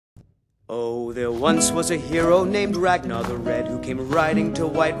Oh, there once was a hero named Ragnar the Red, who came riding to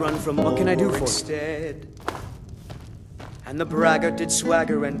Whiterun from what can I do for instead. And the braggart did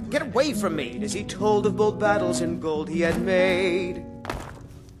swagger and get away from me as he told of bold battles and gold he had made.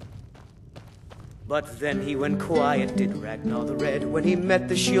 But then he went quiet, did Ragnar the Red, when he met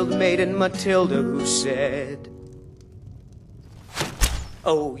the shield maiden Matilda, who said,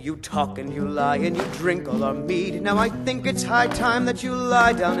 "Oh, you talk and you lie and you drink all our mead. Now I think it's high time that you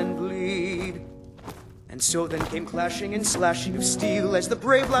lie down and bleed." And so then came clashing and slashing of steel as the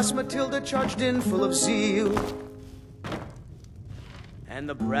brave lass Matilda charged in full of zeal. And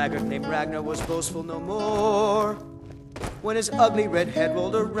the braggart named Ragnar was boastful no more when his ugly red head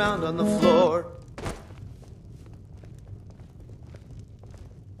rolled around on the floor.